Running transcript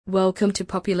Welcome to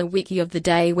Popular Wiki of the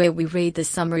Day, where we read the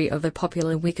summary of a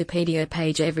popular Wikipedia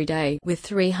page every day, with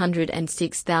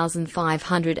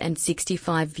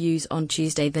 306,565 views on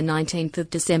Tuesday the 19th of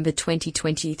December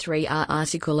 2023. Our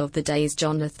article of the day is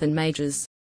Jonathan Majors.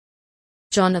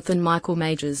 Jonathan Michael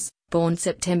Majors, born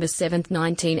September 7,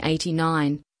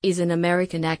 1989, is an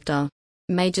American actor.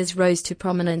 Majors rose to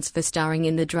prominence for starring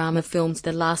in the drama films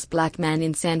The Last Black Man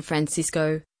in San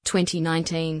Francisco,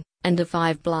 2019, and Da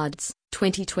 5 Bloods,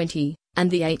 2020, and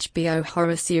the HBO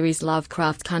horror series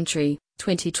Lovecraft Country,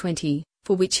 2020,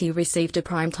 for which he received a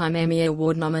Primetime Emmy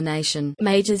Award nomination.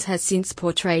 Majors has since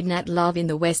portrayed Nat Love in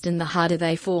The West and The Harder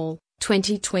They Fall,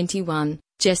 2021,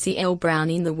 Jesse L.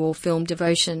 Brown in the war film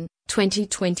Devotion,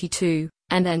 2022,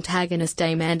 and antagonist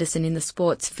Dame Anderson in the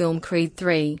sports film Creed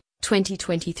 3,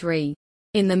 2023.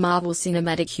 In the Marvel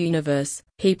Cinematic Universe,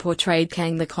 he portrayed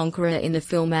Kang the Conqueror in the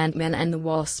film Ant-Man and the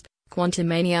Wasp,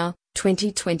 Quantumania,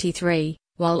 2023,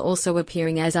 while also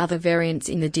appearing as other variants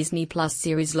in the Disney Plus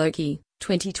series Loki,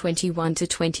 2021 to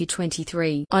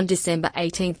 2023. On December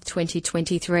 18,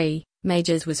 2023,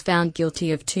 Majors was found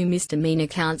guilty of 2 misdemeanor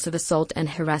counts of assault and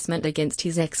harassment against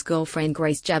his ex-girlfriend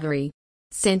Grace Jabbary.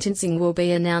 Sentencing will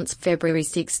be announced February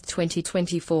 6,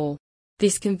 2024.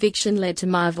 This conviction led to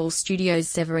Marvel Studios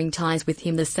severing ties with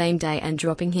him the same day and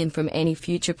dropping him from any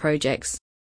future projects.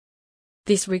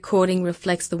 This recording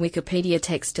reflects the Wikipedia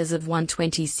text as of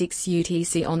 1:26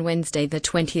 UTC on Wednesday the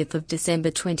 20th of December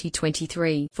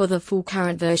 2023. For the full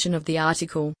current version of the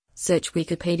article, search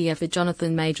Wikipedia for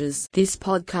Jonathan Majors. This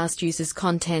podcast uses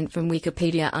content from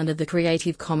Wikipedia under the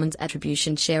Creative Commons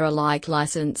Attribution Share Alike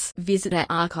license. Visit our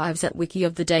archives at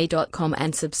wikioftheday.com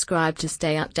and subscribe to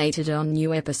stay updated on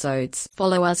new episodes.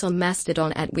 Follow us on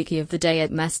Mastodon at wikioftheday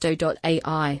at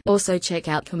masto.ai. Also check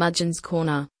out Curmudgeon's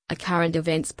Corner, a current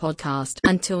events podcast.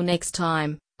 Until next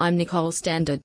time, I'm Nicole Standard.